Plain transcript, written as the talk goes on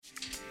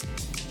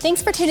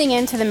Thanks for tuning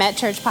in to the Met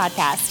Church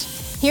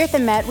podcast. Here at the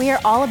Met, we are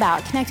all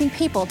about connecting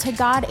people to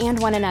God and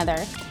one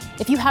another.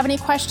 If you have any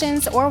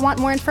questions or want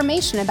more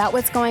information about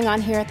what's going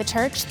on here at the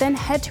church, then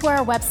head to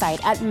our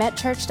website at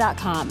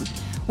metchurch.com.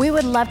 We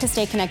would love to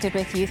stay connected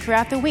with you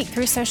throughout the week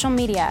through social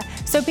media,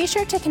 so be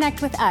sure to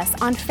connect with us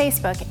on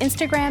Facebook,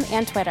 Instagram,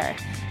 and Twitter.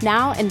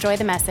 Now, enjoy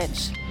the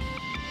message.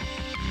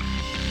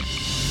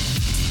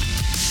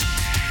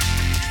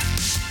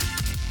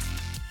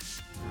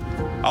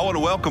 I want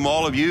to welcome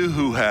all of you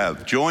who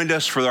have joined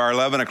us for our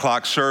 11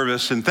 o'clock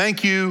service, and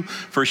thank you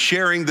for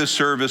sharing this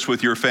service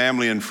with your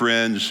family and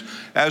friends.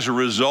 As a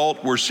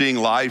result, we're seeing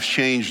lives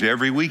changed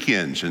every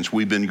weekend since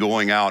we've been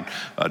going out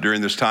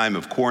during this time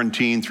of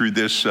quarantine through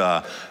this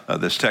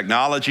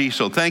technology.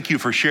 So thank you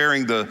for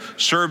sharing the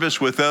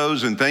service with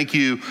those, and thank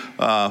you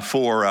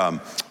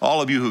for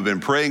all of you who've been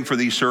praying for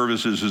these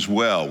services as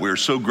well. We're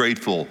so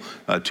grateful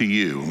to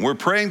you. And we're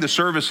praying the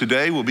service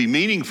today will be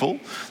meaningful,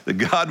 that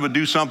God would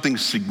do something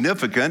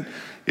significant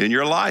in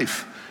your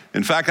life.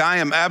 In fact, I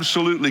am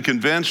absolutely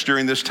convinced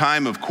during this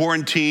time of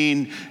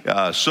quarantine,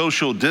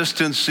 social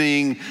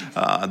distancing,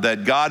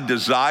 that God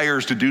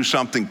desires to do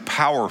something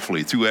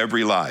powerfully through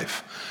every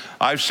life.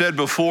 I've said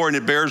before, and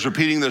it bears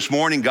repeating this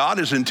morning, God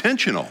is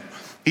intentional.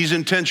 He's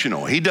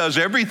intentional. He does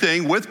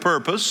everything with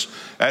purpose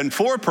and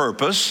for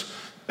purpose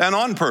and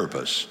on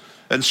purpose.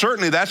 And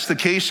certainly that's the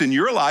case in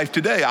your life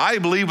today. I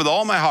believe with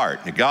all my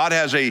heart that God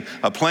has a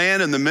plan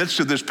in the midst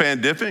of this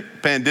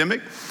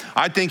pandemic.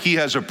 I think he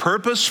has a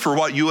purpose for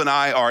what you and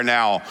I are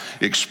now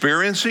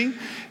experiencing.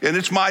 And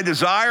it's my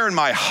desire and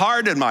my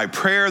heart and my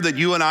prayer that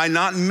you and I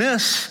not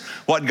miss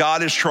what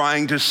God is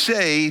trying to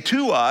say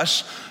to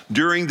us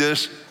during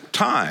this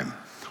time.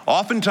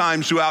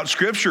 Oftentimes throughout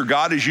Scripture,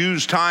 God has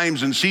used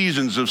times and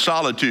seasons of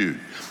solitude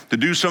to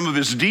do some of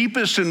his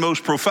deepest and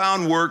most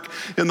profound work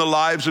in the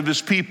lives of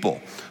his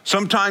people.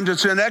 Sometimes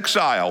it's in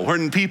exile,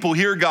 when people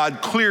hear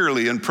God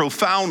clearly and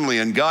profoundly,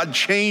 and God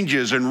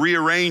changes and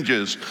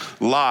rearranges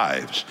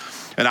lives.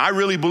 And I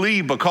really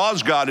believe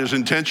because God is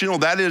intentional,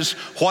 that is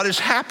what is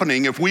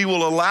happening if we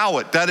will allow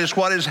it. That is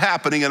what is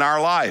happening in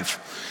our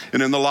life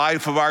and in the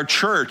life of our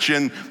church,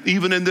 and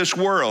even in this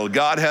world.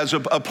 God has a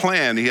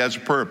plan, he has a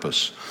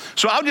purpose.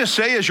 So I'll just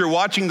say, as you're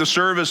watching the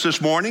service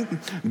this morning,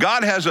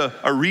 God has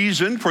a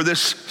reason for this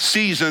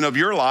season of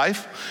your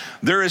life.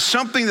 There is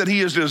something that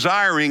he is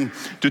desiring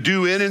to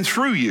do in and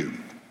through you.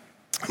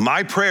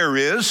 My prayer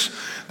is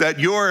that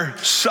your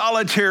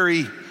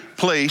solitary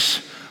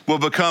place will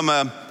become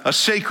a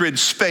sacred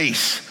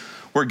space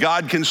where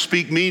God can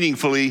speak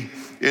meaningfully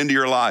into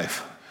your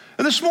life.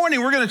 And this morning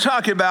we're going to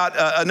talk about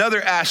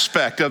another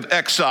aspect of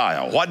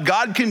exile, what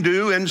God can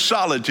do in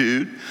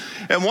solitude.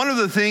 And one of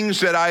the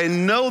things that I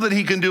know that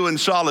he can do in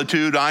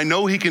solitude, I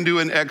know he can do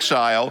in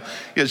exile,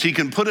 is he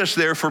can put us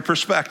there for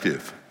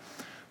perspective.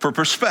 For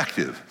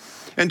perspective.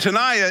 And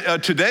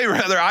today,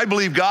 I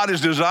believe God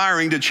is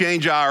desiring to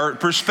change our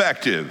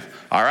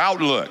perspective, our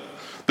outlook.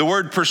 The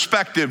word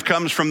perspective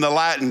comes from the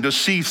Latin, to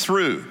see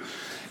through.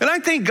 And I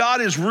think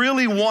God is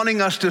really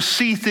wanting us to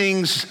see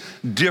things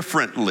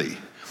differently.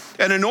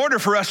 And in order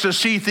for us to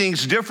see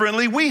things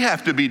differently, we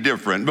have to be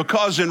different,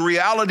 because in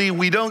reality,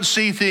 we don't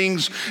see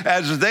things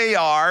as they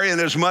are in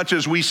as much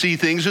as we see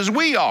things as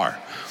we are.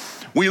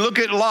 We look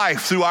at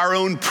life through our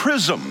own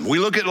prism. We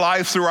look at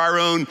life through our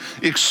own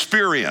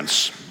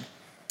experience.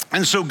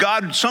 And so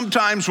God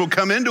sometimes will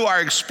come into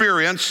our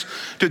experience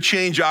to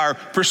change our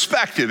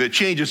perspective. It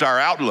changes our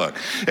outlook.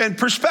 And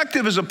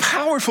perspective is a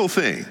powerful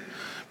thing.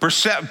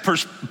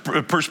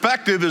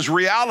 Perspective is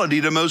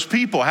reality to most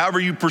people. However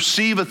you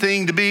perceive a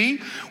thing to be,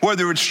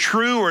 whether it's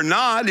true or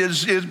not,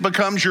 it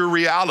becomes your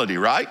reality,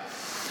 right?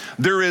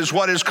 There is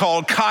what is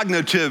called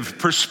cognitive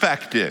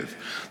perspective.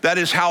 That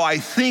is how I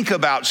think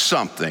about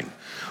something.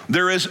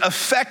 There is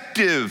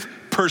affective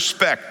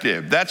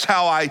perspective. That's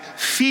how I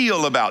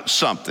feel about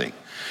something.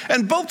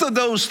 And both of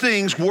those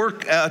things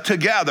work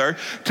together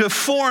to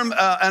form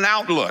an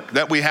outlook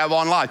that we have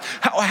on life.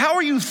 How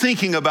are you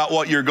thinking about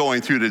what you're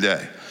going through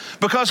today?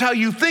 Because how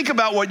you think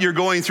about what you're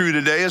going through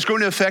today is going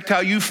to affect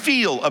how you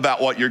feel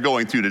about what you're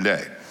going through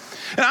today.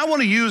 And I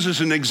want to use as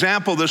an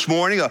example this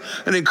morning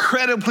an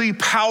incredibly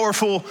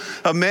powerful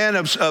man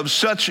of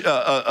such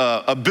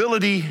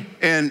ability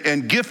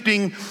and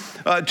gifting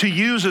to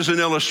use as an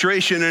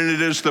illustration, and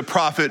it is the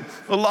prophet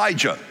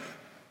Elijah,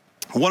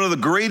 one of the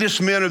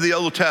greatest men of the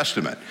Old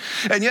Testament.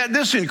 And yet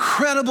this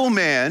incredible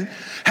man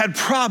had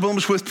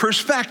problems with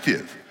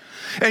perspective.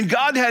 And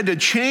God had to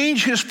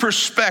change his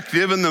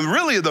perspective in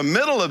the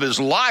middle of his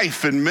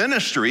life and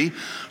ministry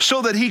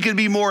so that he could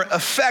be more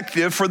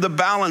effective for the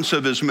balance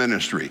of his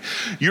ministry.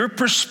 Your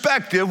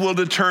perspective will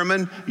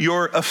determine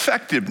your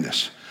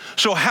effectiveness.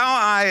 So how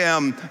I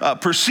am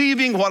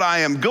perceiving what I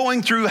am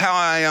going through, how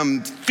I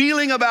am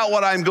feeling about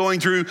what I'm going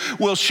through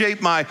will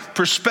shape my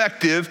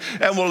perspective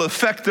and will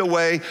affect the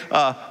way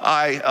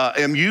I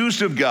am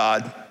used of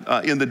God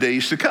in the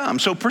days to come.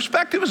 So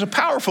perspective is a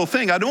powerful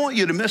thing. I don't want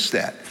you to miss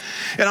that.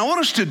 And I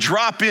want us to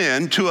drop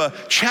into a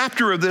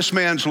chapter of this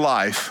man's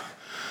life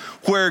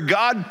where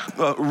God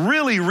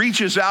really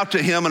reaches out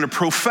to him in a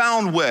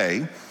profound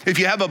way. If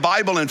you have a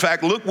Bible, in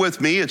fact, look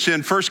with me. It's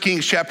in 1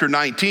 Kings chapter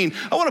 19.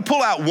 I want to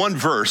pull out one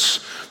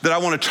verse that I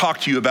want to talk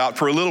to you about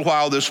for a little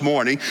while this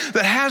morning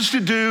that has to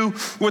do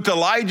with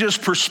Elijah's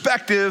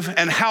perspective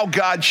and how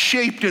God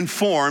shaped and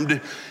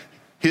formed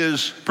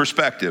his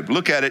perspective.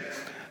 Look at it,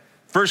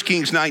 1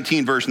 Kings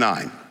 19, verse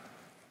 9.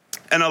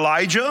 And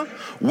Elijah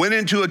went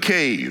into a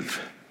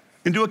cave,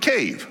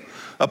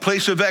 a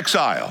place of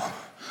exile,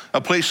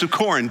 a place of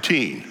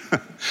quarantine,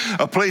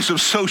 a place of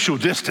social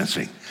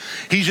distancing.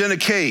 He's in a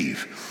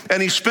cave,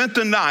 and he spent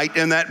the night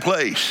in that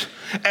place.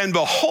 And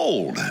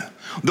behold,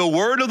 the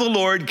word of the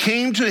Lord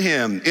came to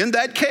him in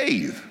that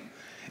cave,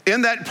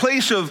 in that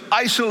place of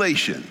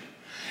isolation,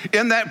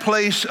 in that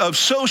place of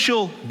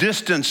social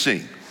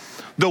distancing.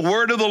 The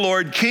word of the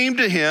Lord came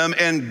to him,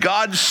 and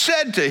God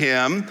said to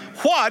him,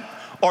 "What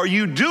are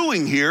you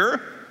doing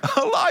here,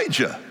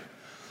 Elijah?"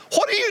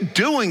 What are you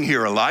doing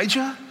here,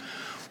 Elijah?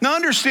 Now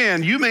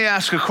understand, you may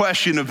ask a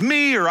question of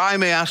me, or I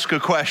may ask a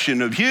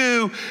question of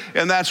you,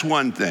 and that's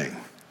one thing.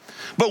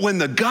 But when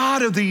the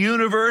God of the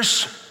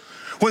universe,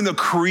 when the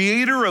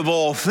creator of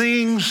all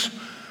things,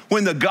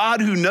 when the God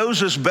who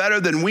knows us better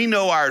than we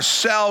know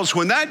ourselves,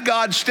 when that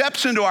God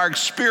steps into our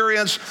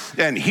experience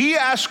and he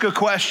asks a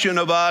question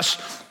of us,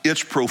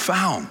 it's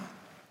profound,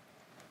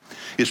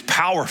 it's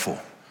powerful,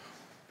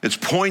 it's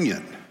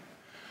poignant.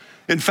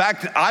 In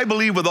fact, I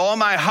believe with all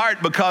my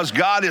heart, because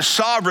God is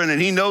sovereign and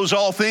he knows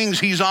all things,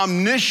 he's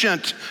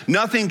omniscient.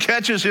 Nothing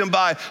catches him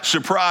by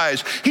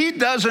surprise. He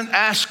doesn't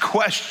ask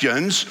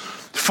questions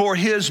for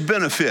his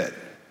benefit.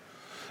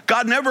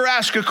 God never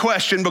asked a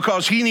question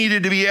because he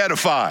needed to be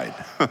edified.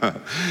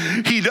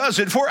 He does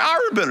it for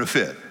our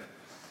benefit.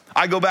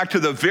 I go back to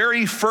the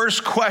very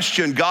first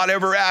question God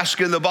ever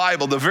asked in the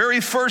Bible. The very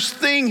first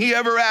thing he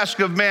ever asked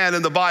of man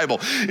in the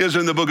Bible is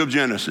in the book of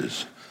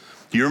Genesis.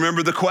 Do you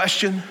remember the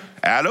question?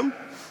 Adam,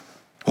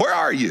 where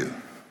are you?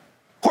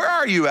 Where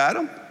are you,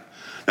 Adam?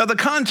 Now, the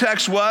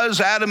context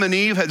was Adam and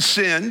Eve had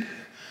sinned,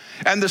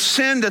 and the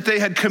sin that they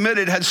had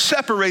committed had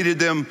separated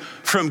them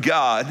from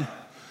God.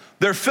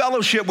 Their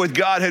fellowship with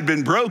God had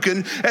been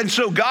broken, and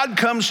so God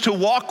comes to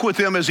walk with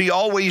them as he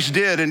always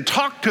did, and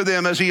talk to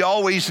them as he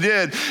always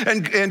did,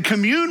 and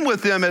commune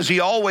with them as he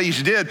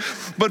always did.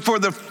 But for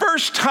the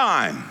first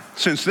time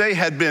since they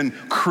had been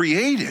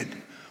created,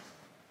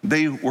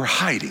 they were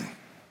hiding.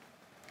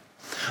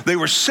 They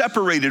were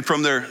separated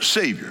from their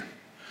Savior.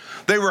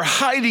 They were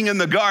hiding in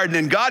the garden,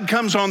 and God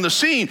comes on the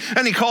scene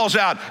and he calls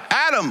out,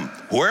 "Adam,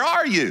 where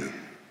are you?"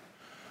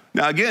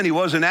 Now again, he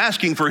wasn't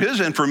asking for his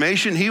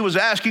information, he was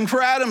asking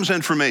for Adam's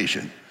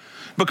information.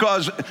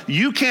 Because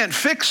you can't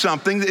fix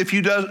something if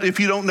you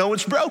don't know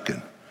it's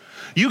broken.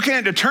 You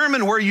can't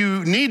determine where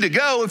you need to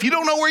go if you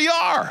don't know where you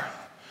are.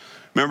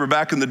 Remember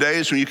back in the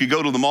days when you could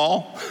go to the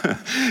mall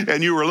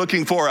and you were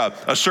looking for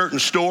a certain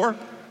store?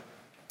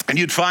 And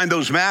you'd find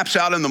those maps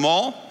out in the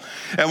mall.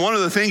 And one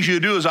of the things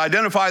you do is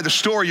identify the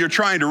store you're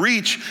trying to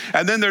reach,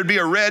 and then there'd be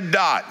a red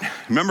dot.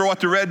 Remember what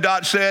the red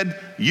dot said?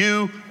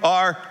 You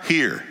are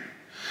here.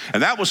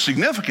 And that was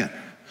significant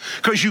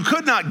because you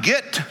could not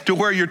get to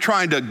where you're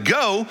trying to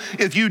go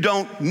if you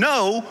don't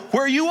know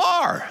where you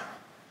are.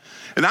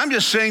 And I'm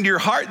just saying to your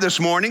heart this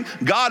morning,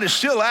 God is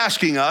still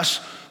asking us,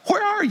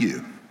 where are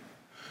you?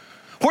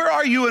 Where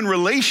are you in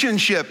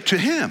relationship to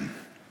him?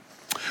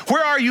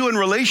 Where are you in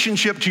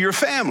relationship to your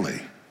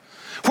family?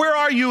 Where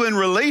are you in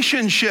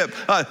relationship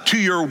to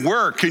your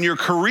work and your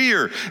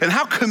career? And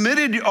how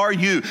committed are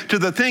you to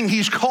the thing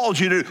he's called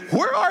you to?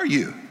 Where are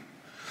you?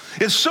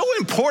 It's so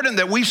important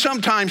that we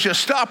sometimes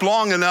just stop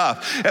long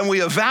enough and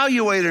we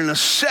evaluate and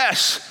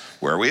assess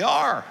where we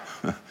are.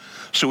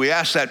 So we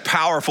ask that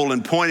powerful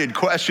and pointed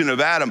question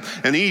of Adam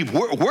and Eve,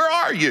 where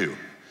are you?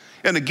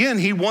 And again,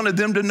 he wanted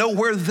them to know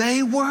where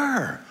they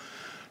were.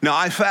 Now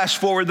I fast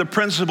forward the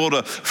principle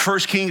to 1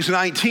 Kings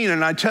 19,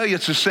 and I tell you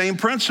it's the same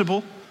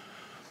principle.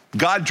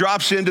 God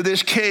drops into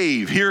this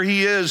cave. Here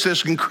he is,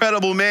 this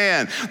incredible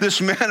man, this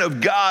man of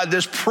God,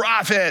 this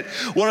prophet,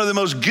 one of the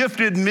most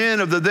gifted men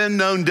of the then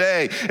known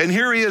day. And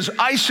here he is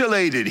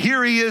isolated.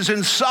 Here he is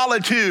in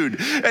solitude.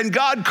 And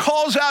God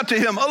calls out to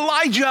him,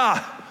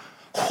 "Elijah,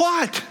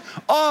 what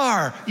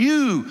are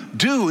you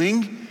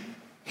doing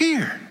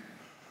here?"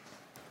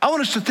 I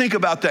want us to think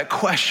about that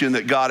question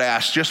that God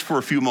asked just for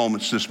a few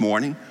moments this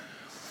morning.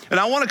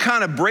 And I want to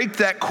kind of break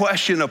that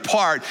question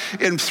apart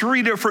in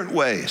three different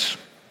ways.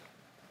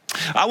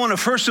 I want to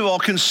first of all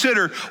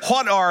consider,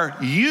 what are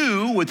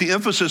you, with the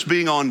emphasis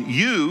being on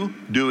you,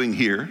 doing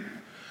here?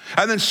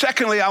 And then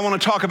secondly, I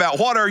want to talk about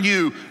what are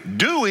you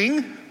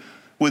doing,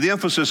 with the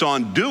emphasis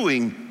on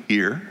doing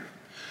here.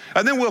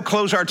 And then we'll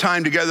close our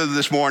time together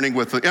this morning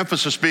with the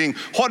emphasis being,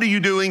 what are you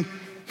doing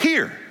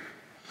here?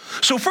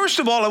 So first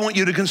of all, I want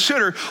you to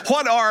consider,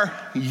 what are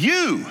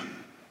you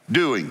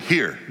doing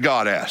here,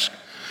 God asked.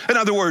 In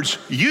other words,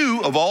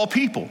 you of all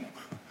people.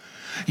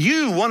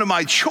 You, one of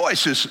my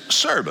choicest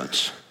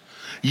servants.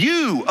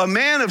 You, a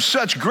man of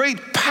such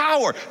great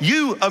power.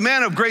 You, a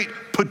man of great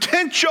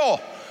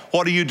potential.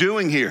 What are you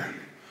doing here?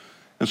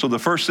 And so the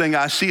first thing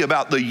I see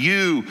about the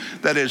you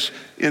that is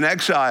in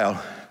exile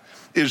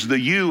is the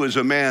you is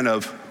a man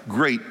of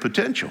great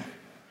potential.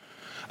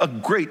 A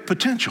great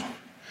potential.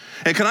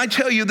 And can I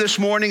tell you this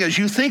morning, as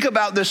you think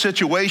about this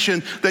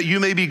situation that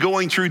you may be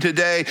going through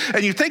today,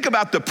 and you think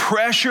about the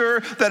pressure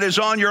that is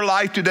on your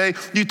life today,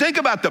 you think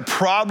about the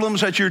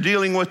problems that you're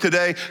dealing with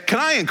today, can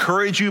I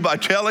encourage you by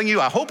telling you,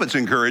 I hope it's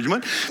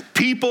encouragement,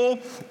 people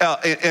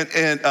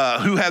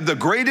who have the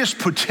greatest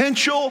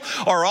potential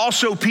are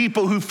also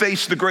people who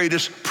face the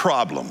greatest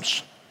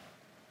problems.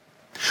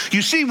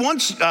 You see,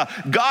 once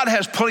God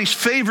has placed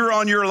favor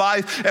on your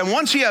life, and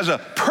once he has a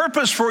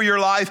purpose for your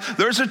life,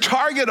 there's a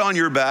target on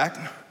your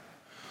back.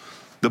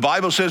 The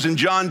Bible says in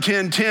John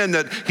 10:10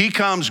 that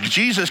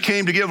Jesus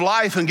came to give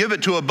life and give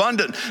it to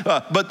abundant.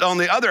 But on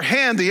the other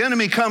hand, the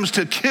enemy comes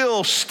to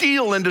kill,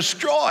 steal, and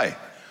destroy.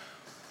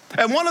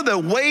 And one of the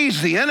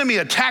ways the enemy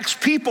attacks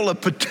people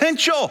of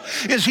potential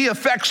is he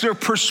affects their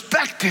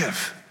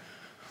perspective.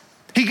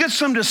 He gets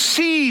them to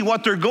see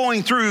what they're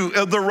going through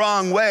the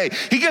wrong way.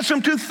 He gets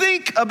them to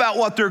think about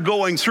what they're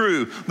going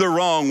through the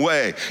wrong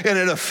way. And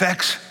it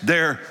affects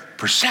their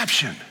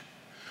perception.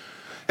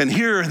 And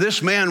here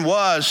this man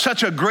was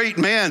such a great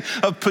man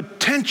of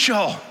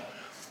potential.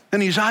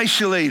 And he's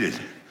isolated.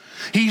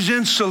 He's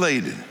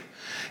insulated.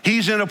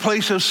 He's in a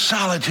place of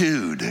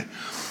solitude.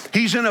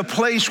 He's in a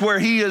place where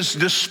he is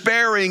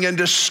despairing and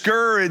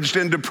discouraged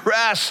and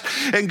depressed.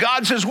 And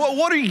God says, well,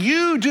 what are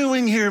you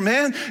doing here,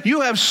 man?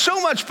 You have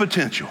so much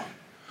potential.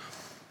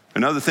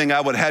 Another thing I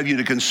would have you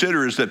to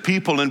consider is that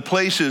people in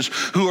places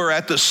who are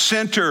at the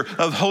center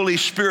of Holy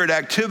Spirit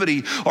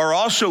activity are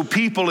also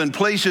people in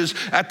places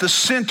at the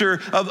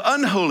center of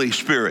unholy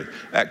Spirit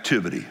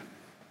activity.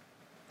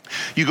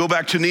 You go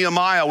back to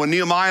Nehemiah, when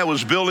Nehemiah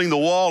was building the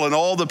wall and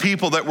all the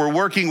people that were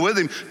working with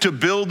him to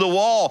build the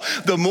wall,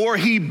 the more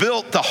he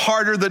built, the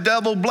harder the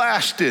devil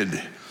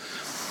blasted.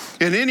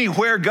 And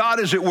anywhere God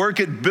is at work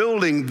at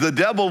building, the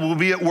devil will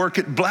be at work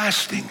at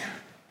blasting.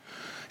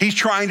 He's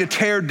trying to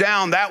tear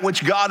down that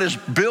which God is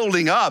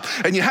building up.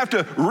 And you have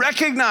to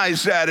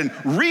recognize that and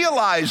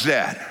realize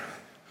that.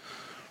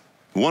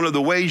 One of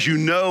the ways you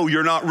know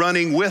you're not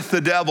running with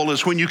the devil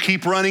is when you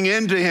keep running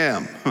into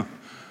him.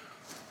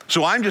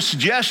 So I'm just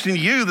suggesting to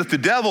you that the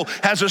devil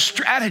has a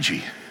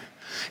strategy.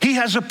 He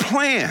has a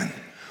plan.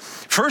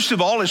 First of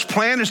all, his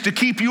plan is to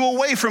keep you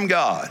away from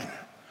God.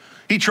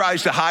 He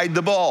tries to hide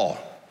the ball.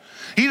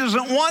 He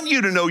doesn't want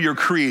you to know your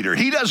Creator.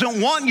 He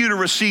doesn't want you to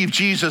receive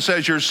Jesus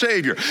as your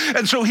Savior.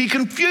 And so he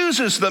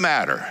confuses the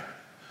matter.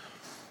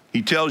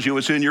 He tells you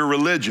it's in your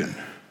religion,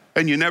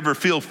 and you never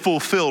feel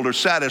fulfilled or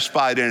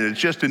satisfied in it. It's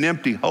just an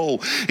empty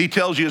hole. He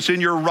tells you it's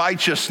in your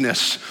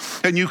righteousness,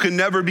 and you can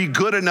never be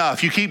good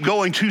enough. You keep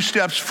going 2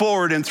 steps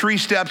forward and 3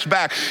 steps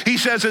back. He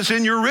says it's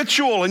in your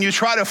ritual, and you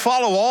try to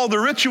follow all the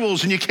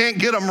rituals, and you can't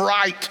get them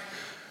right.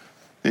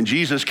 And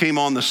Jesus came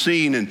on the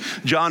scene in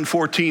John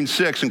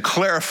 14:6 and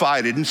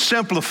clarified it and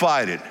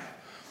simplified it.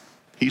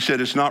 He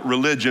said it's not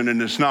religion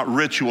and it's not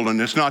ritual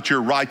and it's not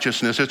your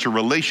righteousness. It's a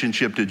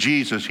relationship to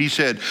Jesus. He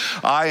said,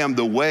 I am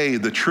the way,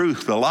 the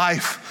truth, the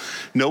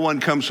life. No one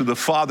comes to the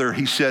Father,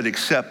 he said,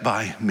 except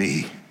by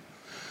me.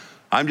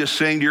 I'm just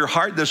saying to your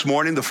heart this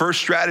morning, the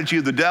first strategy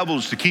of the devil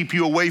is to keep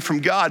you away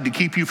from God, to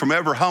keep you from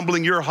ever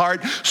humbling your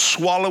heart,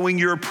 swallowing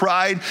your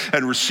pride,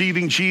 and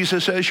receiving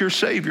Jesus as your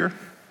Savior.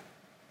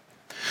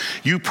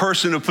 You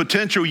person of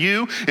potential,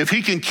 if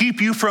he can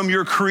keep you from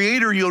your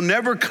Creator, you'll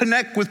never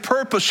connect with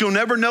purpose. You'll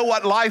never know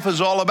what life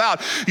is all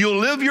about. You'll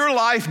live your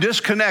life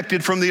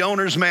disconnected from the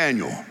owner's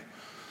manual.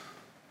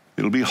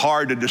 It'll be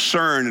hard to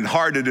discern and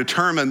hard to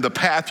determine the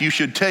path you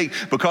should take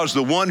because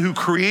the one who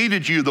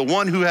created you, the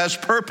one who has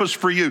purpose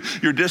for you,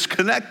 you're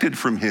disconnected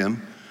from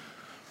him.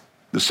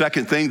 The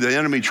second thing the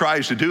enemy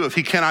tries to do, if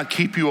he cannot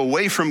keep you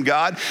away from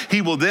God,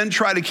 he will then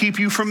try to keep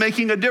you from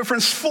making a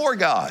difference for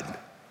God.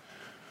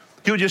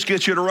 He'll just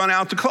get you to run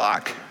out the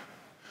clock.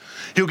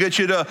 He'll get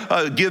you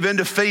to give in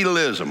to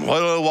fatalism.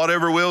 Well,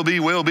 whatever will be,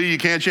 will be. You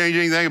can't change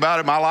anything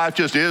about it. My life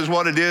just is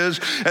what it is.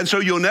 And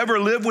so you'll never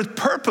live with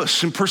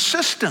purpose and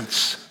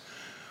persistence.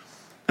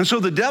 And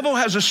so the devil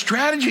has a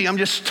strategy. I'm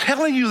just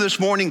telling you this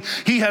morning,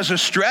 he has a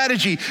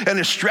strategy, and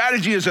his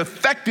strategy is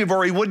effective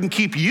or he wouldn't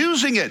keep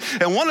using it.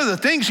 And one of the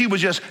things he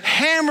was just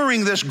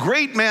hammering this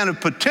great man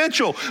of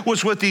potential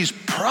was with these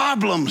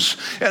problems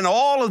and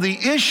all of the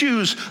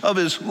issues of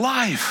his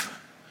life.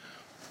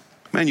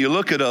 Man, you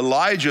look at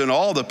Elijah and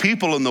all the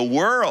people in the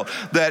world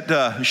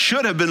that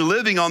should have been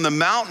living on the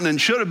mountain and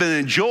should have been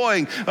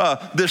enjoying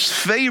this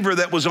favor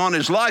that was on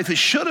his life. It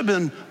should have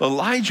been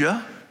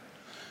Elijah.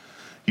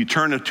 You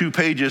turn 2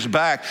 pages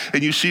back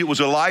and you see it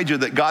was Elijah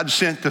that God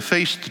sent to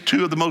face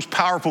 2 of the most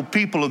powerful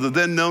people of the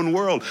then known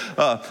world,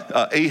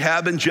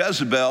 Ahab and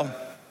Jezebel.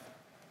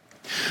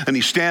 And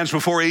he stands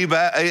before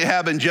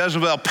Ahab and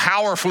Jezebel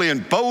powerfully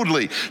and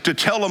boldly to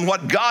tell them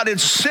what God had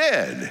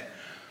said.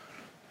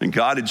 And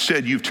God had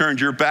said, you've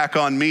turned your back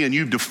on me and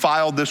you've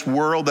defiled this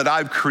world that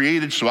I've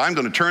created, so I'm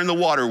going to turn the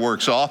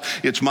waterworks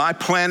off. It's my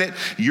planet.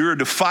 You're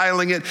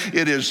defiling it.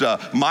 It is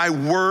my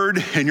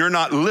word, and you're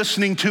not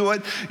listening to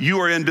it. You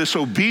are in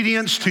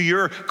disobedience to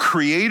your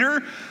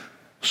creator,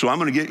 so I'm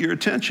going to get your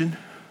attention.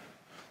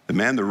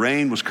 The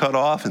rain was cut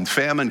off and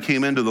famine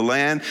came into the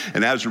land,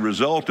 and as a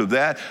result of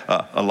that,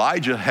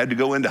 Elijah had to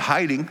go into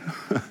hiding.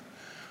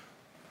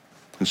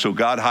 And so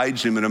God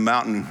hides him in a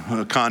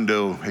mountain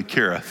condo at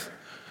Kerith.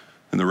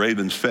 And the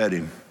ravens fed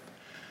him.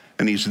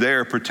 And he's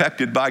there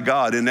protected by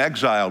God, in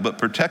exile, but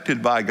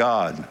protected by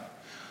God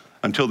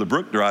until the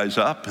brook dries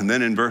up. And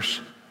then in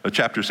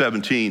chapter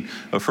 17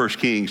 of 1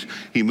 Kings,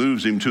 he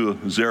moves him to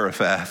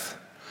Zarephath.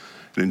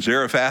 And in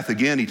Zarephath,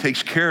 again, he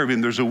takes care of him.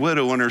 There's a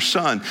widow and her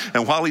son.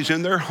 And while he's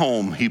in their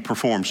home, he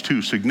performs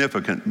 2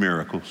 significant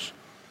miracles.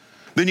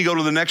 Then you go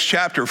to the next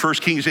chapter, 1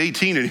 Kings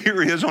 18, and here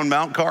he is on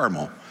Mount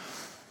Carmel.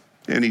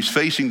 And he's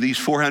facing these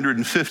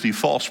 450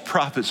 false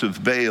prophets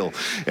of Baal.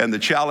 And the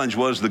challenge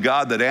was the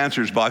God that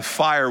answers by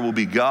fire will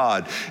be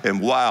God.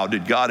 And wow,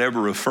 did God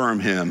ever affirm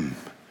him?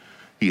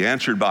 He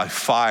answered by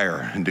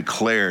fire and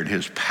declared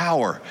his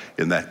power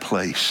in that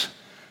place.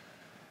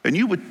 And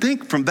you would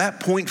think from that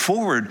point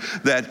forward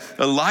that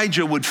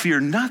Elijah would fear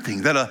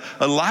nothing, that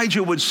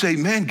Elijah would say,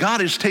 man,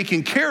 God is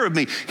taking care of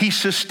me. He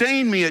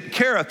sustained me at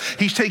Kerith.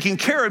 He's taking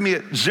care of me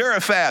at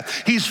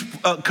Zarephath. He's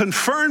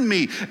confirmed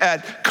me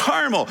at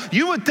Carmel.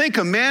 You would think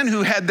a man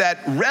who had that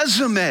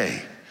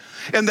resume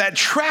and that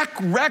track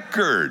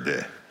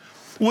record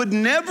would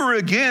never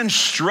again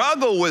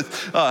struggle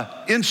with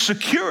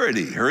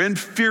insecurity or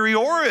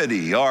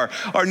inferiority or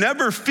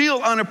never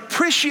feel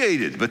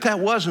unappreciated. But that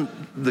wasn't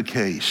the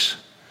case.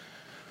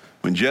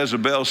 When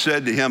Jezebel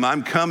said to him,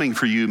 I'm coming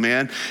for you,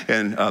 man,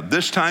 and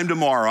this time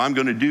tomorrow I'm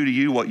going to do to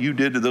you what you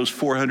did to those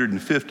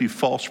 450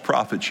 false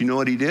prophets. You know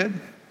what he did?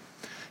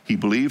 He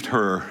believed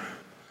her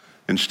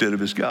instead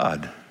of his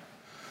God.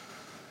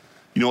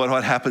 You know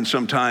what happens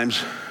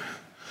sometimes?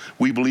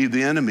 We believe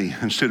the enemy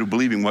instead of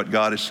believing what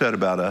God has said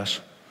about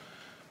us.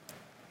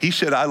 He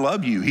said, I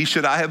love you. He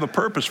said, I have a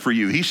purpose for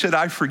you. He said,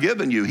 I've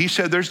forgiven you. He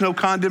said, there's no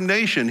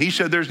condemnation. He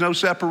said, there's no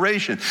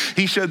separation.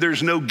 He said,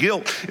 there's no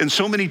guilt. And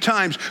so many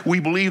times we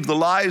believe the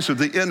lies of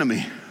the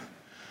enemy.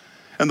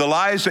 And the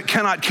lies that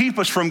cannot keep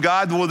us from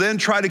God will then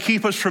try to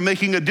keep us from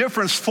making a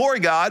difference for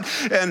God.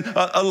 And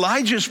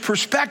Elijah's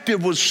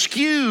perspective was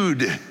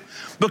skewed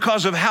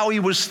because of how he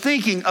was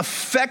thinking,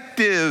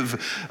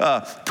 affective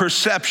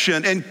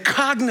perception and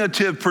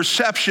cognitive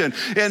perception.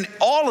 And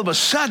all of a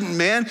sudden,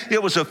 man,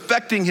 it was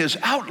affecting his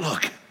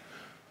outlook,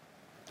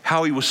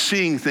 how he was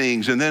seeing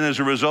things, and then as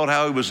a result,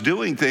 how he was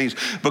doing things.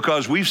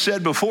 Because we've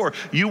said before,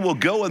 you will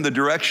go in the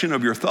direction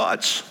of your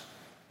thoughts.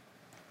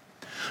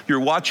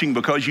 You're watching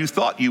because you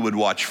thought you would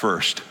watch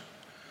first.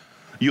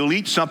 You'll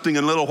eat something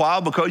in a little while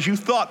because you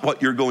thought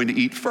what you're going to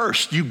eat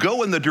first. You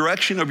go in the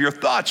direction of your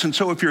thoughts. And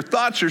so if your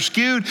thoughts are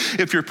skewed,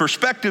 if your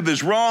perspective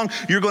is wrong,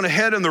 you're going to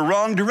head in the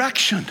wrong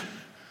direction.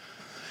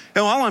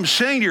 And all I'm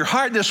saying to your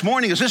heart this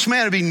morning is this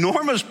man of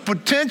enormous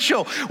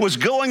potential was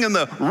going in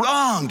the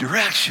wrong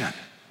direction.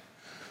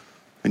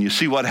 And you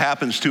see what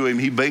happens to him.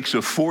 He makes a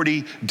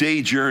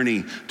 40-day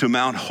journey to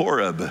Mount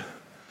Horeb.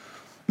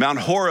 Mount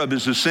Horeb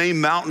is the same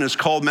mountain as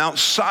called Mount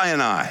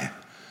Sinai,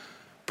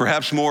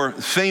 perhaps more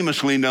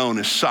famously known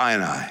as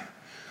Sinai.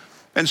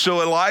 And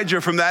so Elijah,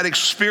 from that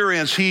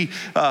experience, he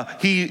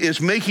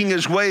is making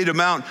his way to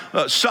Mount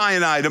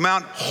Sinai, to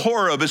Mount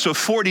Horeb. It's a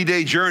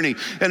 40-day journey.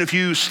 And if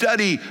you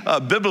study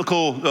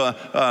biblical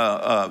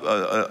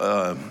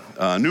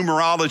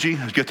numerology,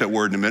 I'll get that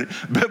word in a minute,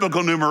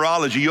 biblical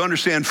numerology, you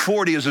understand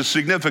 40 is a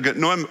significant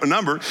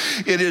number.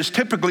 It is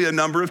typically a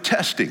number of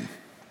testing.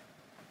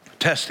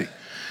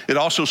 It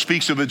also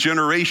speaks of a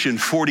generation.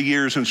 40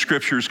 years in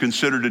Scripture is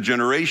considered a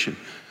generation.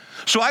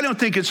 So I don't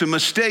think it's a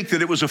mistake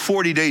that it was a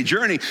 40-day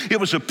journey. It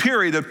was a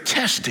period of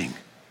testing.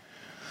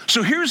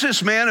 So here's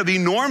this man of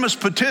enormous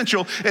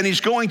potential, and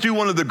he's going through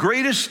one of the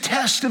greatest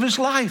tests of his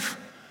life.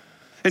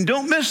 And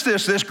don't miss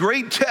this. This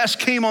great test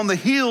came on the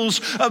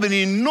heels of an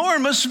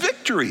enormous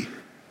victory.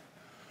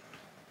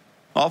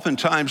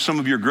 Oftentimes, some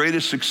of your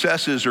greatest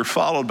successes are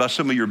followed by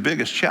some of your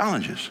biggest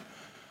challenges.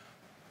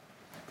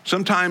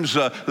 Sometimes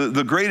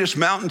the greatest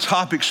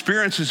mountaintop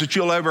experiences that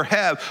you'll ever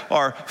have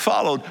are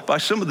followed by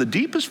some of the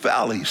deepest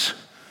valleys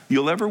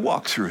you'll ever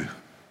walk through.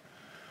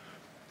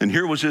 And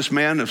here was this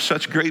man of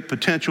such great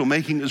potential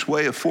making his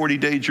way a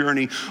 40-day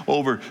journey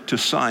over to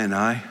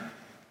Sinai,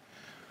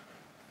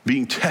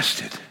 being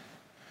tested.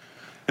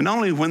 And not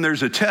only when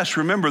there's a test,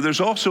 remember, there's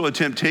also a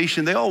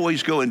temptation. They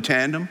always go in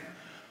tandem.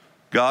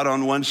 God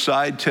on one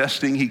side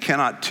testing, he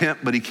cannot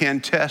tempt, but he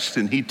can test,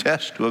 and he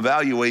tests to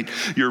evaluate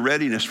your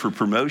readiness for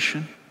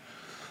promotion.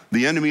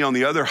 The enemy on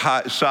the other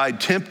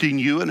side tempting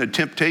you, and a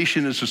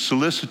temptation is a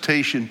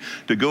solicitation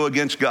to go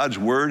against God's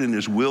word and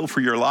his will for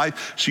your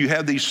life. So you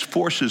have these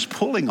forces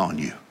pulling on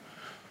you.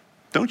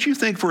 Don't you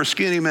think for a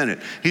skinny minute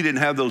he didn't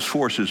have those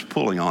forces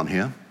pulling on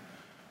him?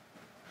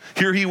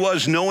 Here he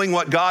was knowing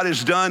what God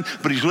has done,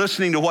 but he's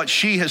listening to what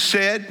she has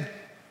said,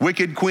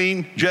 wicked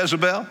Queen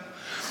Jezebel.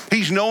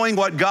 He's knowing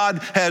what God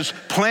has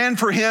planned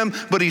for him,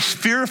 but he's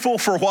fearful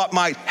for what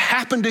might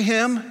happen to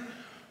him.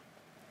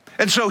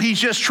 And so he's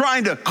just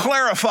trying to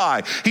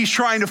clarify. He's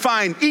trying to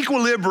find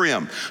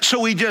equilibrium.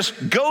 So he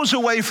just goes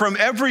away from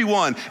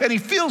everyone. And he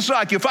feels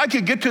like, if I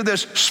could get to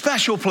this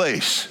special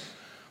place,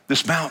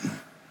 this mountain.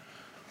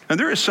 And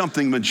there is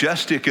something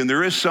majestic and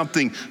there is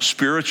something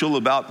spiritual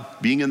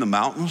about being in the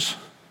mountains.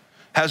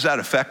 Has that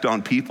effect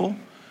on people?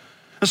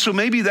 And so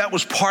maybe that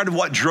was part of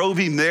what drove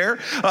him there.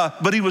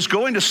 But he was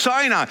going to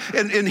Sinai.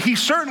 And he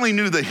certainly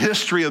knew the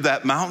history of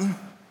that mountain,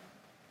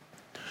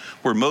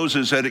 where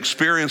Moses had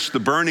experienced the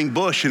burning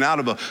bush, and out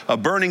of a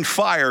burning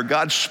fire,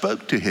 God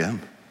spoke to him.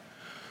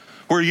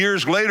 Where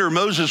years later,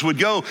 Moses would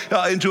go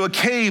into a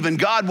cave, and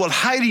God would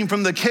hide him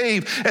from the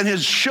cave and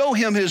show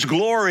him his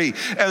glory.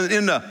 And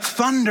in the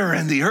thunder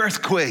and the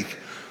earthquake,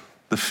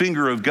 the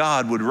finger of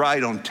God would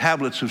write on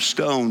tablets of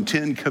stone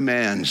 10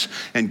 commands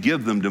and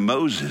give them to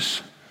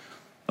Moses.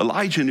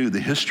 Elijah knew the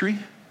history.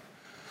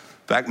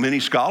 In fact, many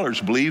scholars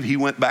believe he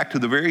went back to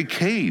the very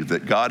cave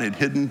that God had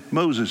hidden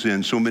Moses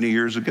in so many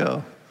years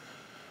ago.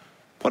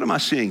 What am I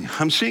seeing?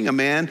 I'm seeing a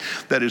man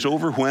that is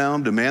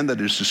overwhelmed, a man that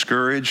is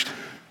discouraged,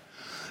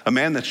 a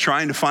man that's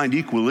trying to find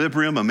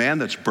equilibrium, a man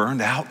that's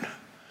burned out.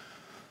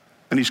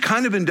 And he's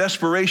kind of in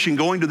desperation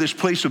going to this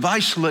place of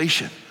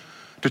isolation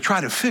to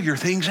try to figure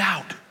things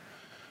out.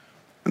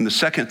 And the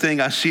second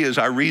thing I see as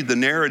I read the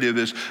narrative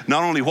is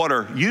not only what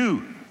are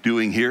you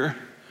doing here,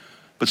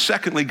 but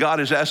secondly, God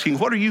is asking,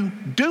 what are you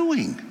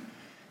doing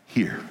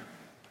here?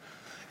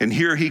 And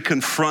here he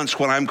confronts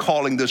what I'm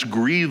calling this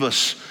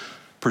grievous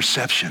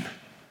perception.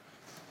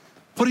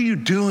 What are you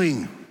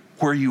doing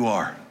where you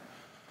are?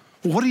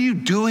 What are you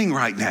doing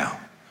right now?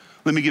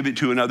 Let me give it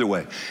to you another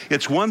way.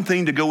 It's one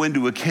thing to go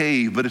into a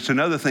cave, but it's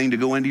another thing to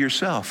go into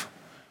yourself.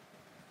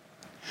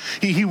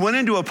 He went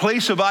into a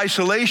place of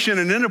isolation,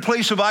 and in a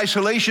place of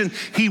isolation,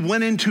 he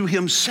went into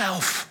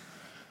himself.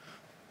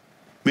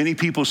 Many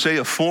people say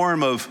a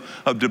form of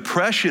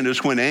depression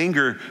is when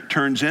anger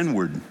turns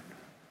inward.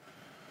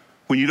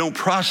 When you don't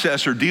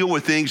process or deal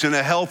with things in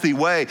a healthy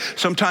way,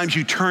 sometimes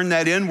you turn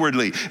that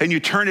inwardly and you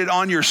turn it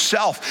on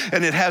yourself,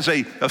 and it has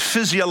a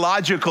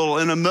physiological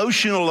and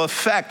emotional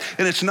effect,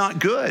 and it's not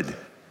good.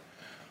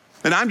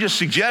 And I'm just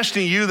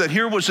suggesting to you that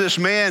here was this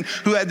man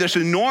who had this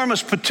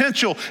enormous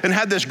potential and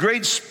had this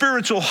great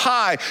spiritual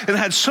high and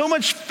had so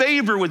much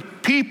favor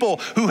with people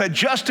who had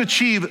just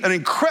achieved an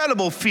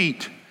incredible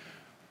feat.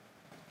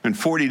 And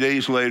 40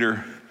 days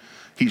later,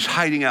 he's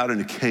hiding out in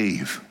a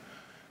cave,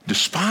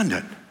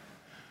 despondent,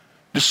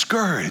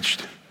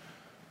 discouraged,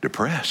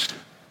 depressed.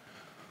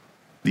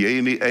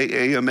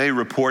 The AMA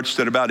reports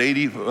that about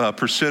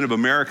 80% of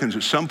Americans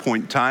at some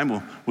point in time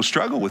will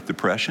struggle with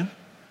depression.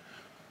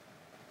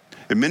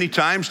 And many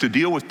times to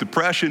deal with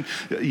depression,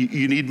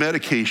 you need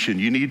medication.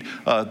 You need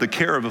the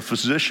care of a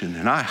physician,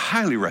 and I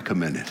highly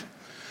recommend it.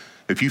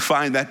 If you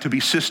find that to be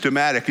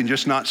systematic and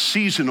just not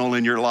seasonal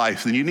in your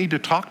life, then you need to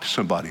talk to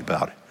somebody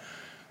about it.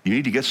 You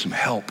need to get some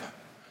help,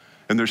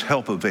 and there's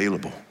help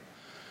available.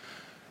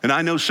 And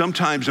I know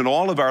sometimes in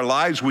all of our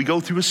lives, we go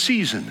through a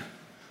season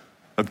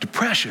of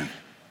depression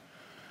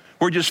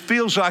where it just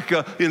feels like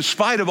in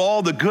spite of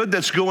all the good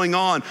that's going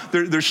on,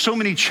 there's so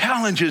many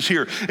challenges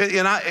here.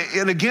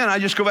 And again, I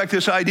just go back to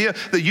this idea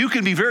that you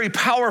can be very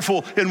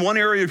powerful in one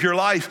area of your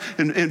life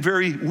and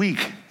very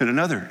weak in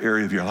another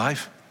area of your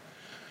life.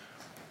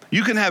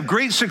 You can have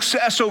great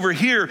success over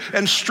here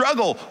and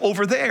struggle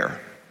over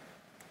there.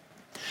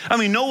 I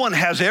mean, no one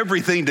has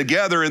everything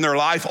together in their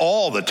life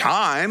all the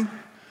time.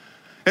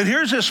 And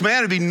here's this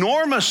man of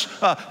enormous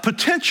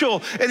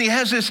potential, and he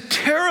has this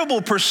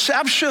terrible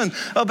perception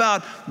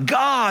about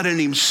God and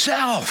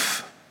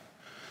himself.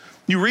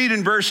 You read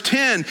in verse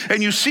 10,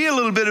 and you see a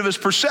little bit of his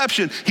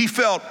perception. He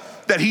felt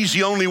that he's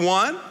the only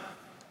one.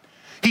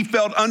 He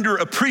felt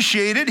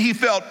underappreciated. He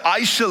felt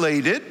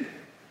isolated.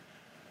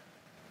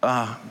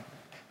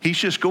 He's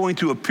just going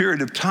through a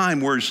period of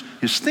time where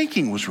his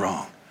thinking was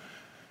wrong.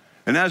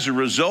 And as a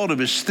result of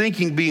his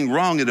thinking being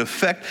wrong, it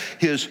affected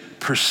his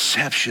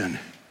perception.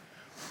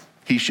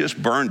 He's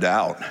just burned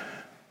out.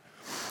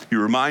 He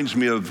reminds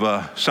me of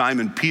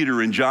Simon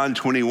Peter in John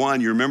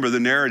 21. You remember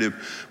the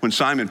narrative when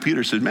Simon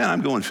Peter said, man,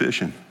 I'm going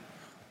fishing.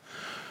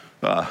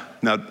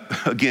 Now,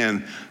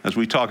 again, as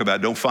we talk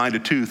about, don't find a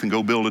tooth and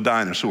go build a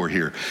dinosaur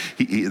here.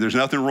 There's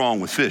nothing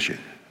wrong with fishing.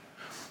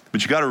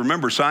 But you got to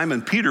remember,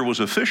 Simon Peter was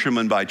a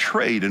fisherman by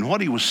trade, and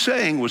what he was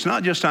saying was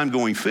not just I'm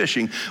going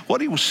fishing.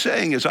 What he was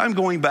saying is I'm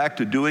going back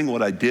to doing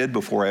what I did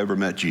before I ever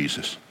met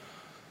Jesus.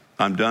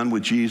 I'm done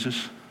with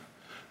Jesus.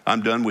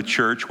 I'm done with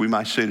church, we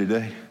might say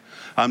today.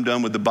 I'm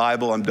done with the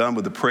Bible. I'm done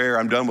with the prayer.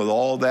 I'm done with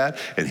all that.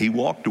 And he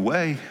walked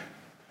away.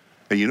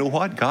 And you know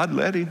what? God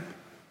led him.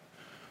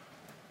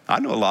 I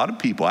know a lot of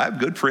people. I have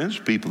good friends,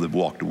 people that have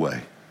walked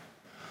away.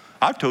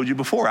 I've told you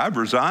before, I've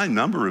resigned a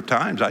number of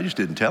times. I just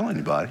didn't tell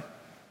anybody.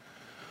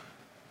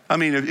 I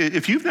mean,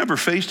 if you've never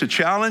faced a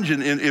challenge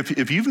and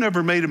if you've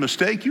never made a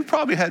mistake, you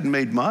probably hadn't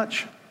made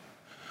much.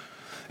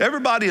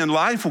 Everybody in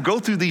life will go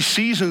through these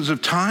seasons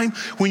of time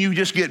when you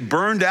just get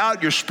burned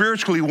out, you're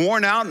spiritually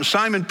worn out, and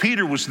Simon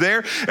Peter was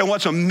there. And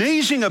what's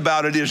amazing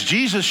about it is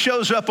Jesus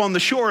shows up on the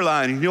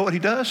shoreline. And you know what he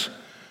does?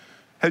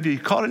 Have you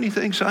caught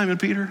anything, Simon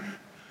Peter?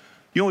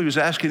 You know, he was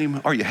asking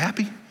him, are you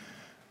happy?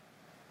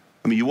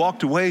 I mean, you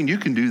walked away and you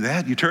can do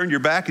that. You turned your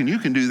back and you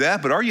can do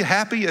that, but are you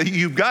happy?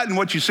 You've gotten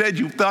what you said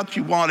you thought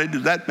you wanted.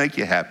 Does that make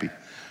you happy?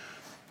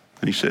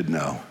 And he said,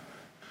 no.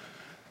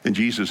 And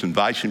Jesus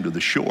invites him to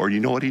the shore.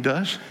 You know what he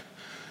does?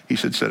 He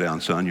said, sit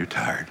down, son, you're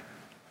tired.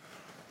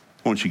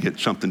 Why don't you get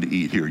something to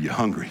eat here? You're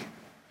hungry.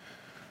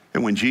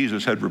 And when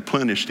Jesus had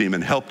replenished him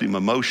and helped him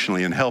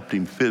emotionally and helped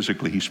him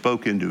physically, he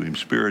spoke into him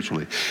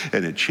spiritually.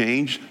 And it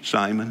changed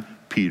Simon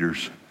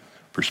Peter's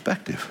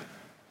perspective.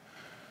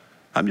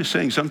 I'm just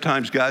saying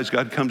sometimes, guys,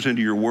 God comes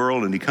into your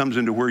world and he comes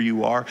into where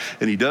you are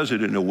and he does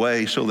it in a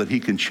way so that he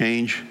can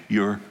change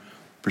your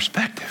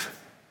perspective.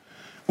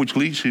 Which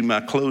leads to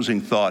my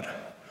closing thought,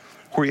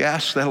 where he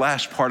asks the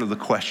last part of the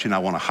question I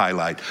want to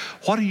highlight.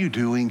 What are you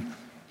doing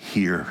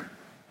here?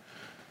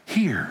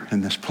 Here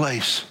in this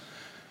place.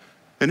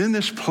 And in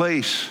this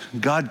place,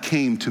 God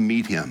came to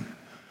meet him.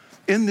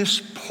 In this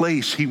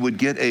place, he would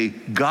get a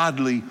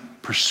godly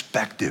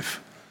perspective.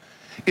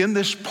 In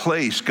this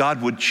place,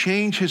 God would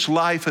change his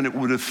life and it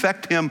would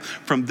affect him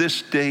from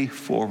this day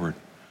forward.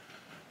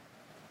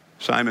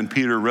 Simon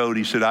Peter wrote,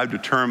 he said, I've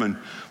determined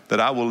that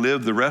I will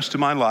live the rest of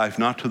my life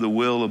not to the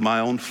will of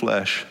my own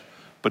flesh,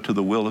 but to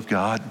the will of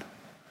God.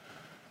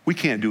 We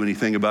can't do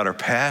anything about our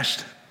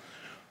past.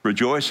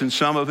 Rejoice in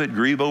some of it,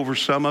 grieve over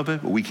some of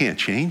it, but we can't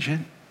change it.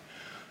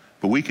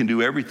 But we can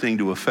do everything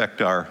to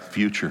affect our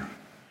future.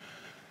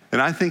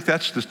 And I think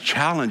that's the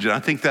challenge, and I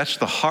think that's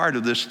the heart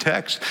of this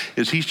text,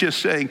 is he's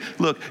just saying,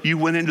 look, you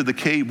went into the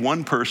cave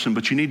one person,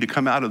 but you need to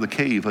come out of the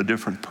cave a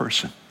different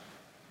person.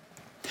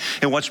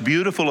 And what's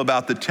beautiful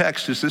about the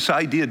text is this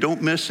idea,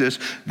 don't miss this,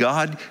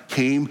 God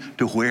came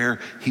to where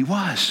he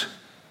was.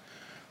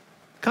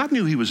 God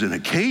knew he was in a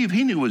cave.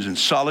 He knew he was in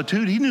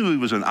solitude. He knew he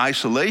was in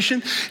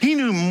isolation. He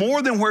knew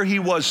more than where he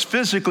was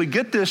physically.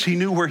 Get this, he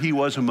knew where he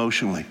was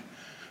emotionally.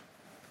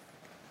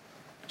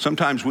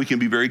 Sometimes we can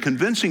be very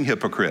convincing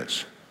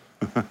hypocrites.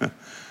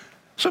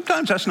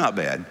 Sometimes that's not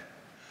bad.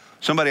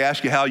 Somebody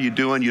asks you how you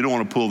doing, you don't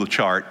want to pull the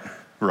chart,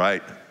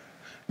 right?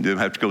 You don't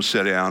have to go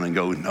sit down and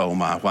go, oh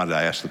my, why did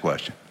I ask the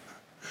question?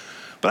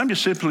 But I'm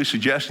just simply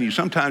suggesting to you,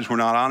 sometimes we're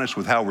not honest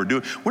with how we're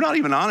doing. We're not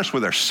even honest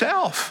with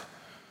ourselves.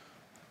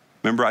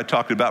 Remember I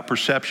talked about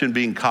perception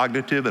being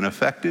cognitive and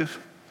affective?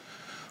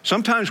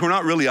 Sometimes we're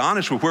not really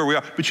honest with where we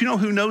are. But you know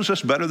who knows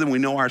us better than we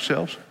know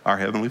ourselves? Our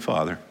Heavenly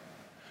Father.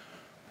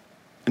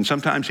 And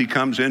sometimes he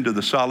comes into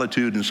the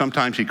solitude, and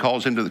sometimes he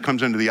comes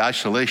into the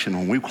isolation.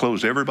 When we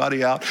closed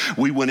everybody out,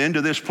 we went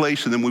into this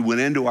place and then we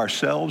went into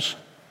ourselves.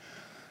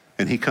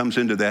 And he comes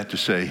into that to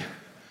say,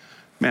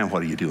 man,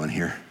 what are you doing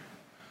here?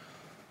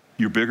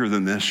 You're bigger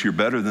than this. You're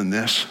better than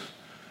this.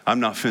 I'm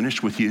not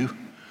finished with you.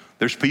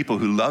 There's people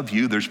who love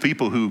you. There's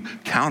people who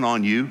count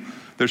on you.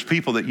 There's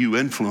people that you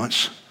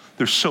influence.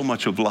 There's so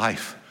much of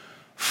life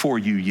for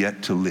you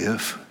yet to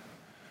live.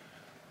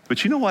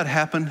 But you know what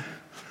happened?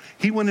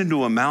 He went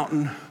into a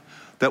mountain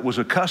that was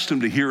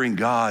accustomed to hearing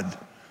God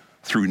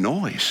through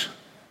noise.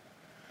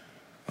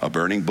 A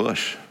burning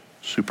bush,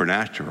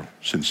 supernatural,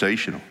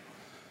 sensational.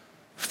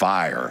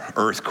 Fire,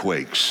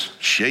 earthquakes,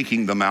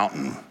 shaking the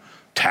mountain,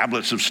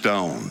 tablets of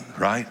stone,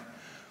 right?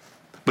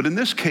 But in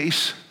this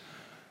case,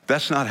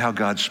 that's not how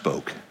God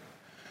spoke.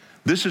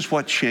 This is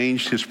what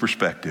changed his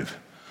perspective.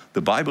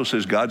 The Bible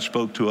says God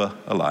spoke to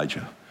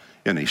Elijah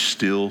in a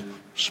still,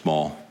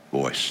 small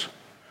voice.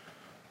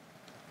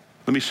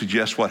 Let me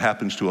suggest what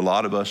happens to a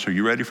lot of us. Are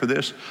you ready for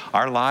this?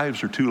 Our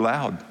lives are too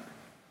loud.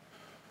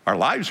 Our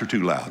lives are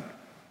too loud.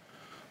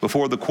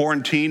 Before the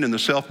quarantine and the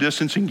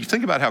self-distancing, you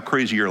think about how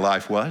crazy your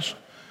life was.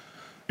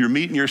 You're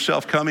meeting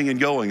yourself coming and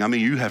going. I mean,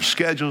 you have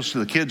schedules.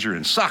 The kids are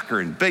in soccer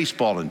and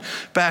baseball and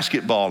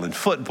basketball and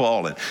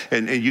football.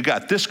 And you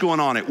got this going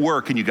on at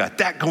work and you got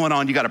that going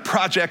on. You got a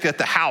project at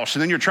the house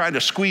and then you're trying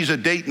to squeeze a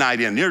date night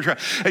in.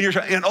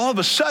 And all of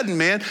a sudden,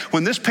 man,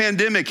 when this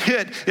pandemic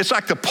hit, it's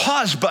like the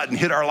pause button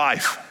hit our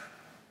life.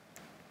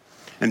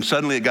 And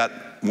suddenly it got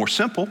more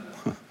simple.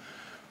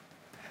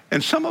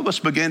 And some of us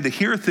began to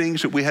hear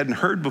things that we hadn't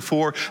heard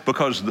before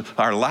because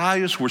our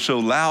lives were so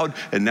loud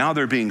and now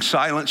they're being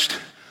silenced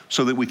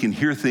so that we can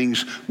hear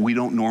things we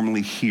don't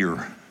normally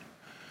hear.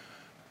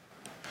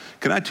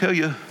 Can I tell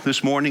you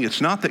this morning, it's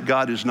not that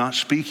God is not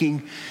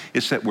speaking,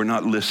 it's that we're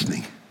not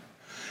listening.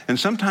 And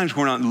sometimes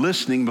we're not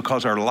listening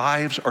because our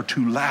lives are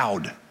too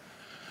loud.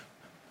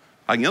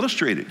 I can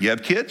illustrate it. You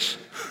have kids?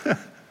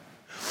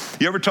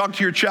 You ever talk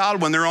to your child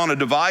when they're on a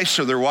device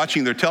or they're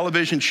watching their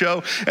television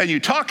show and you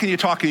talk and you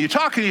talk and you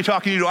talk and you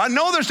talk and you go, I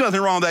know there's nothing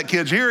wrong with that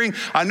kid's hearing.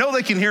 I know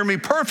they can hear me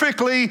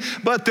perfectly,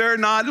 but they're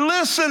not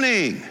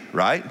listening,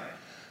 right?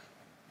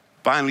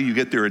 Finally, you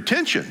get their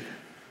attention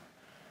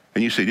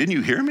and you say, didn't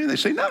you hear me? And they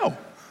say, no.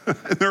 And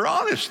they're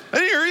honest. I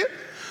didn't hear you.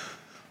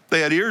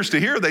 They had ears to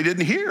hear, they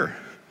didn't hear.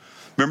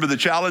 Remember the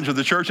challenge of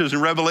the churches in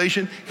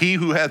Revelation? He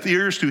who hath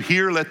ears to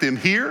hear, let them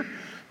hear.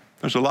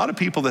 There's a lot of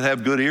people that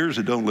have good ears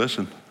that don't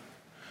listen.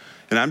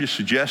 And I'm just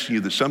suggesting to you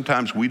that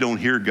sometimes we don't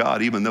hear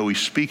God even though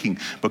he's speaking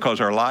because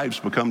our lives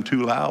become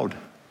too loud.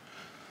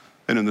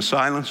 And in the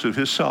silence of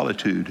his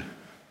solitude,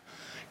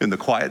 in the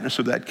quietness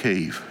of that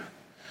cave,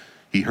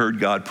 he heard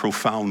God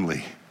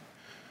profoundly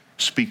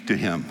speak to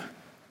him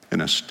in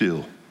a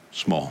still,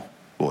 small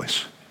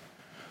voice.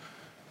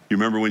 You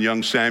remember when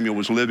young Samuel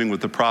was living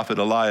with the prophet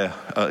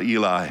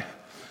Eli,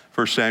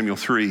 1 Samuel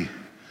 3.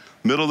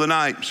 Middle of the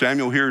night,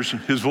 Samuel hears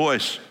his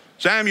voice.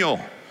 Samuel.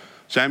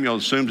 Samuel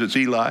assumes it's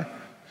Eli.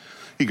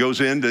 He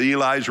goes into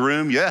Eli's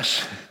room.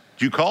 Yes.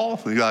 Did you call?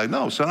 He's like,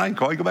 no, son, I didn't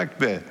call you. Go back to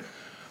bed.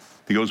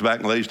 He goes back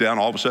and lays down.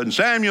 All of a sudden,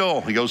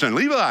 Samuel. He goes in.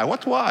 Levi,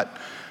 what's what?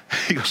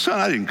 He goes, son,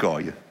 I didn't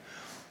call you.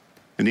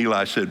 And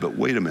Eli said, but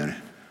wait a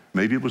minute.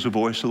 Maybe it was the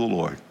voice of the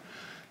Lord.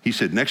 He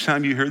said, next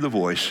time you hear the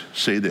voice,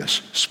 say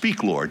this.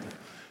 Speak, Lord,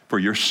 for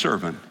your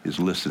servant is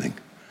listening.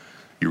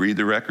 You read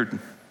the record.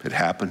 It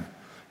happened.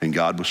 And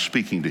God was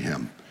speaking to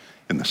him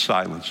in the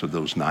silence of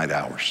those night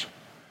hours.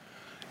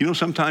 You know,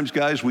 sometimes,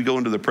 guys, we go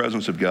into the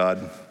presence of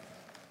God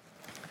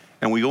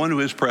and we go into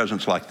his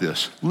presence like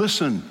this.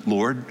 Listen,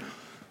 Lord,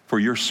 for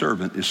your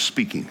servant is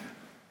speaking.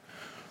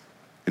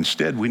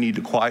 Instead, we need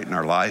to quieten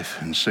our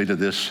life and say to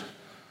this,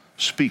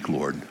 speak,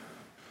 Lord,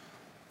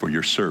 for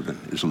your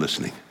servant is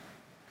listening.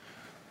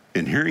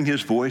 In hearing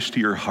his voice to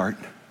your heart,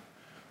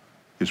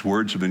 his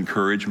words of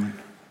encouragement,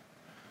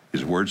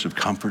 his words of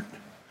comfort,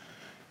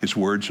 his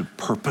words of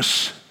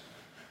purpose,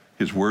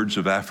 his words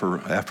of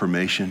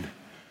affirmation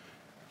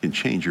can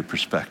change your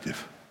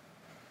perspective.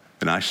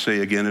 And I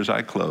say again as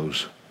I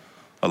close,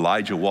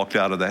 Elijah walked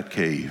out of that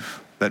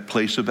cave, that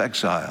place of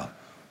exile,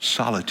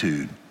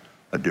 solitude,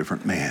 a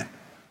different man,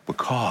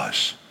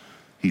 because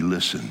he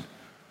listened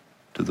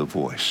to the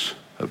voice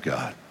of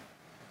God.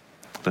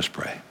 Let's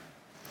pray.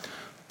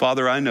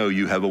 Father, I know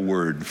you have a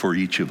word for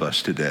each of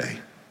us today.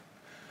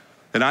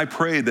 And I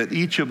pray that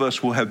each of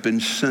us will have been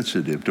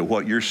sensitive to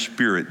what your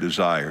Spirit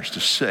desires to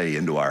say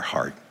into our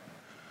heart.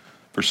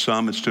 For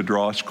some, it's to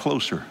draw us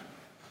closer.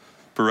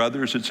 For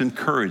others, it's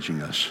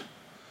encouraging us.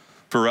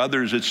 For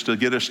others, it's to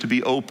get us to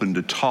be open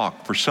to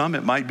talk. For some,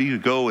 it might be to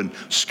go and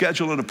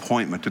schedule an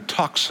appointment to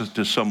talk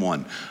to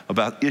someone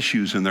about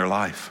issues in their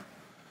life.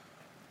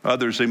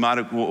 Others, they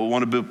might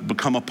want to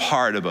become a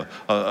part of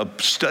a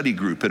study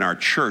group in our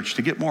church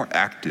to get more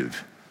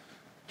active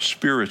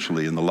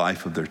spiritually in the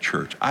life of their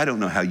church. I don't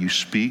know how you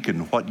speak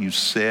and what you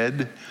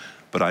said,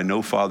 but I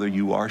know, Father,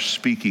 you are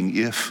speaking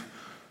if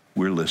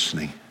we're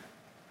listening.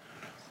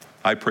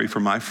 I pray for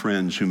my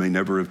friends who may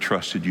never have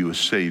trusted you as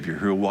Savior,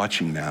 who are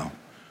watching now.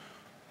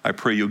 I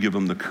pray you'll give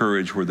them the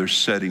courage where they're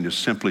sitting to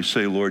simply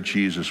say, Lord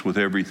Jesus, with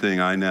everything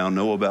I now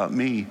know about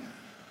me,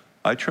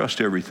 I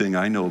trust everything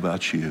I know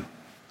about you.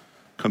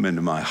 Come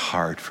into my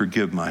heart,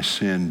 forgive my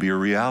sin, be a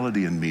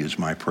reality in me is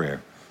my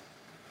prayer.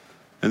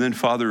 And then,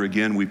 Father,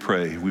 again, we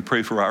pray. We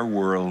pray for our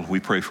world. We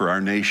pray for our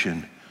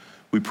nation.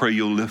 We pray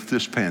you'll lift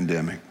this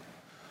pandemic.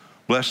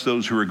 Bless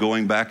those who are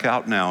going back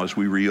out now as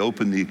we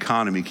reopen the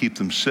economy. Keep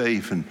them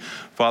safe. And,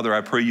 Father,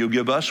 I pray you'll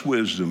give us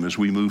wisdom as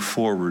we move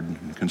forward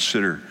and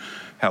consider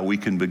how we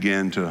can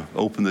begin to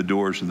open the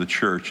doors of the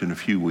church in a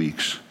few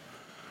weeks.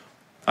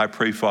 I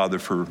pray, Father,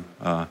 for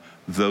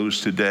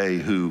those today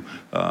who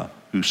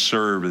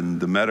serve in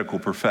the medical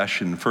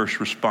profession, first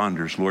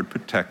responders. Lord,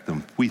 protect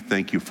them. We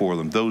thank you for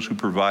them. Those who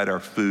provide our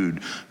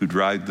food, who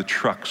drive the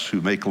trucks, who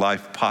make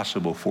life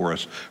possible for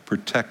us,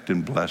 protect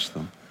and bless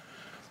them.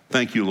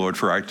 Thank you, Lord,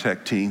 for our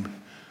tech team.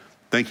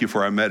 Thank you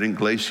for our Met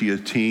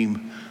Inglesia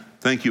team.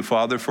 Thank you,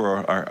 Father,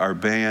 for our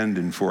band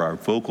and for our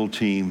vocal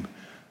team.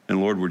 And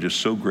Lord, we're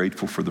just so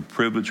grateful for the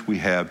privilege we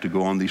have to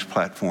go on these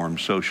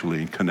platforms socially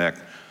and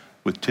connect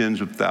with tens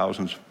of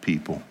thousands of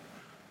people.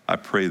 I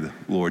pray that,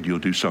 Lord, you'll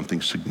do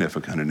something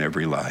significant in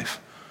every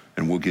life.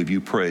 And we'll give you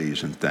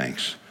praise and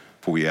thanks,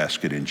 for we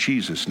ask it in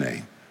Jesus'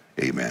 name.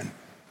 Amen.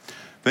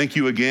 Thank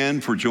you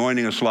again for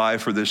joining us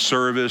live for this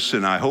service,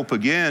 and I hope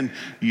again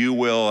you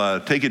will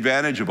take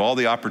advantage of all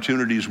the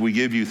opportunities we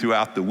give you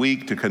throughout the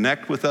week to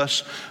connect with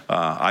us.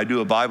 I do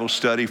a Bible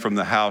study from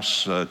the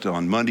house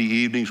on Monday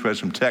evenings. We had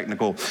some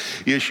technical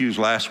issues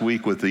last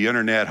week with the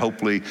internet.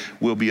 Hopefully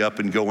we'll be up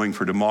and going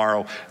for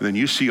tomorrow, and then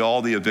you see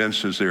all the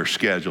events as they're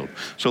scheduled.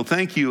 So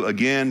thank you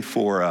again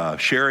for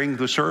sharing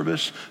the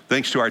service.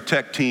 Thanks to our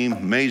tech team,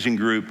 amazing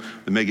group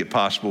that make it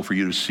possible for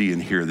you to see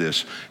and hear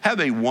this.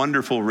 Have a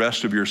wonderful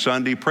rest of your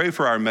Sunday. Pray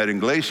for our Met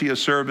Inglesia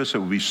service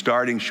that will be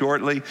starting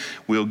shortly.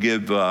 We'll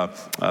give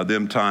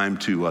them time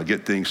to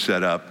get things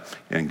set up.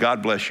 And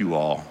God bless you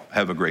all.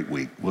 Have a great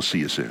week. We'll see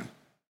you soon.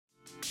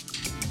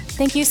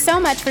 Thank you so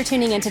much for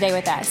tuning in today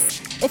with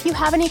us. If you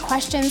have any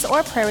questions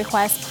or prayer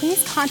requests,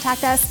 please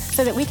contact us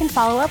so that we can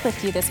follow up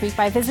with you this week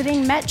by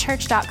visiting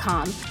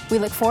metchurch.com. We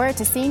look forward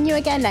to seeing you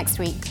again next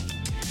week.